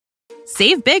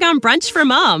Save big on brunch for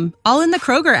mom, all in the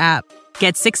Kroger app.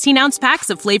 Get 16-ounce packs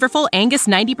of flavorful Angus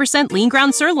 90% lean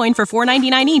ground sirloin for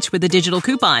 $4.99 each with a digital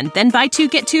coupon. Then buy 2,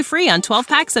 get 2 free on 12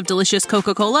 packs of delicious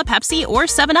Coca-Cola, Pepsi, or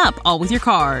 7-Up, all with your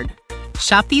card.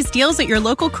 Shop these deals at your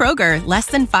local Kroger, less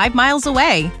than 5 miles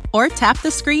away. Or tap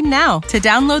the screen now to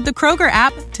download the Kroger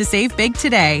app to save big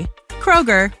today.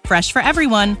 Kroger, fresh for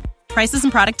everyone. Prices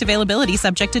and product availability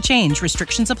subject to change.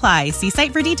 Restrictions apply. See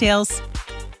site for details.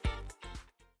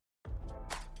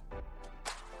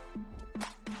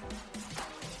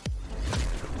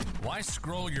 Why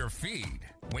scroll your feed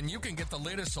when you can get the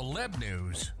latest celeb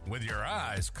news with your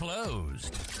eyes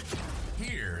closed?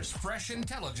 Here's fresh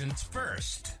intelligence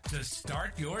first to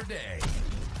start your day.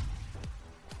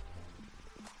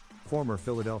 Former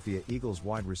Philadelphia Eagles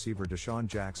wide receiver DeSean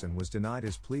Jackson was denied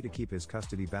his plea to keep his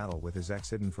custody battle with his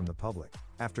ex hidden from the public,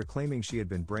 after claiming she had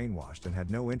been brainwashed and had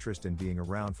no interest in being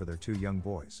around for their 2 young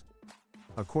boys.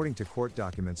 According to court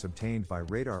documents obtained by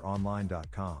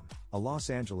RadarOnline.com, a Los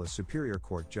Angeles Superior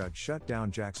Court judge shut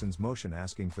down Jackson's motion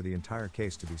asking for the entire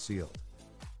case to be sealed.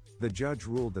 The judge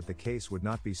ruled that the case would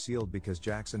not be sealed because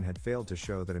Jackson had failed to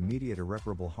show that immediate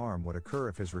irreparable harm would occur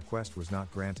if his request was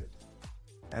not granted.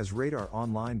 As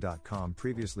RadarOnline.com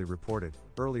previously reported,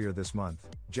 earlier this month,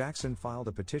 Jackson filed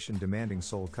a petition demanding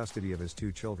sole custody of his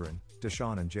 2 children,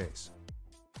 DeSean and Jace.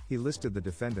 He listed the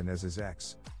defendant as his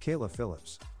ex, Kayla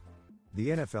Phillips.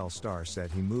 The NFL star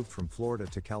said he moved from Florida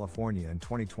to California in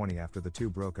 2020 after the 2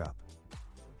 broke up.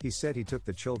 He said he took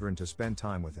the children to spend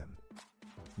time with him.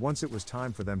 Once it was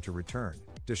time for them to return,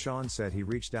 DeSean said he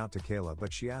reached out to Kayla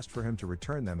but she asked for him to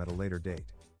return them at a later date.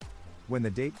 When the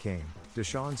date came,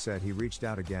 DeSean said he reached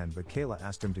out again but Kayla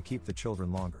asked him to keep the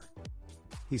children longer.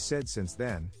 He said since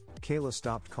then, Kayla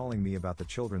stopped calling me about the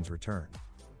children's return.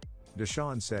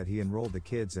 DeSean said he enrolled the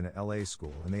kids in a LA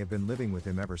school and they have been living with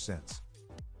him ever since.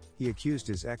 He accused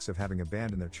his ex of having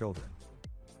abandoned their children.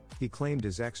 He claimed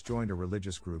his ex joined a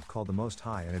religious group called the Most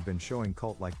High and had been showing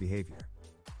cult-like behavior.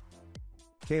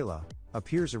 Kayla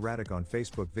appears erratic on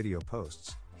Facebook video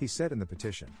posts, he said in the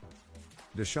petition.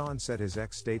 DeSean said his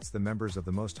ex states the members of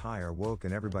the Most High are woke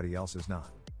and everybody else is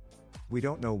not. We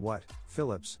don't know what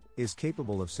Phillips is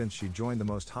capable of since she joined the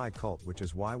Most High cult, which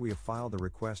is why we have filed a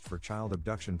request for child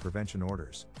abduction prevention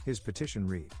orders, his petition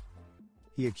read.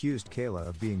 He accused Kayla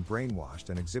of being brainwashed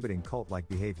and exhibiting cult-like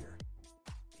behavior.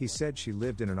 He said she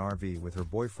lived in an RV with her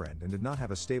boyfriend and did not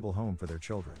have a stable home for their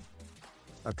children.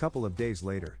 A couple of days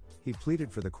later, he pleaded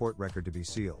for the court record to be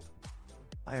sealed.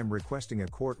 I am requesting a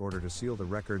court order to seal the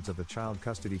records of the child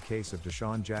custody case of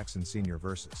DeSean Jackson Sr.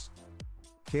 versus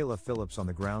Kayla Phillips on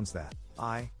the grounds that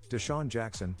I, DeSean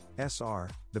Jackson, Sr.,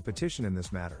 the petition in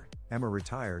this matter, am a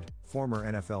retired,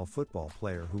 former NFL football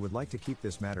player who would like to keep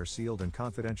this matter sealed and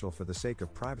confidential for the sake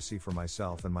of privacy for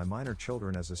myself and my minor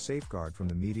children as a safeguard from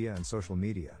the media and social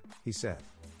media, he said.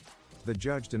 The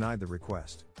judge denied the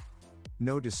request.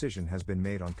 No decision has been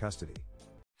made on custody.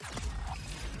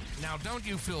 Now, don't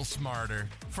you feel smarter?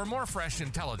 For more fresh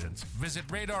intelligence, visit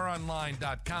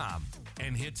RadarOnline.com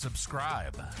and hit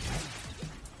subscribe.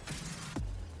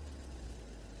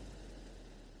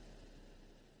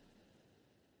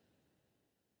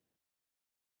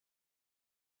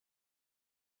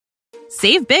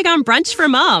 Save big on brunch for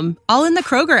mom, all in the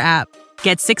Kroger app.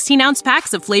 Get 16-ounce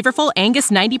packs of flavorful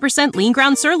Angus 90% lean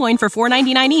ground sirloin for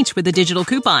 $4.99 each with a digital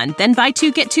coupon. Then buy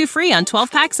 2, get 2 free on 12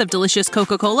 packs of delicious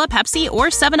Coca-Cola, Pepsi, or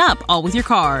 7-Up, all with your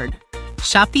card.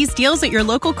 Shop these deals at your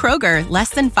local Kroger,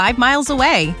 less than 5 miles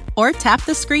away. Or tap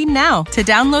the screen now to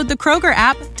download the Kroger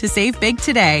app to save big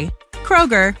today.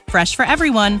 Kroger, fresh for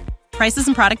everyone. Prices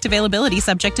and product availability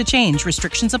subject to change.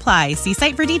 Restrictions apply. See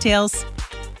site for details.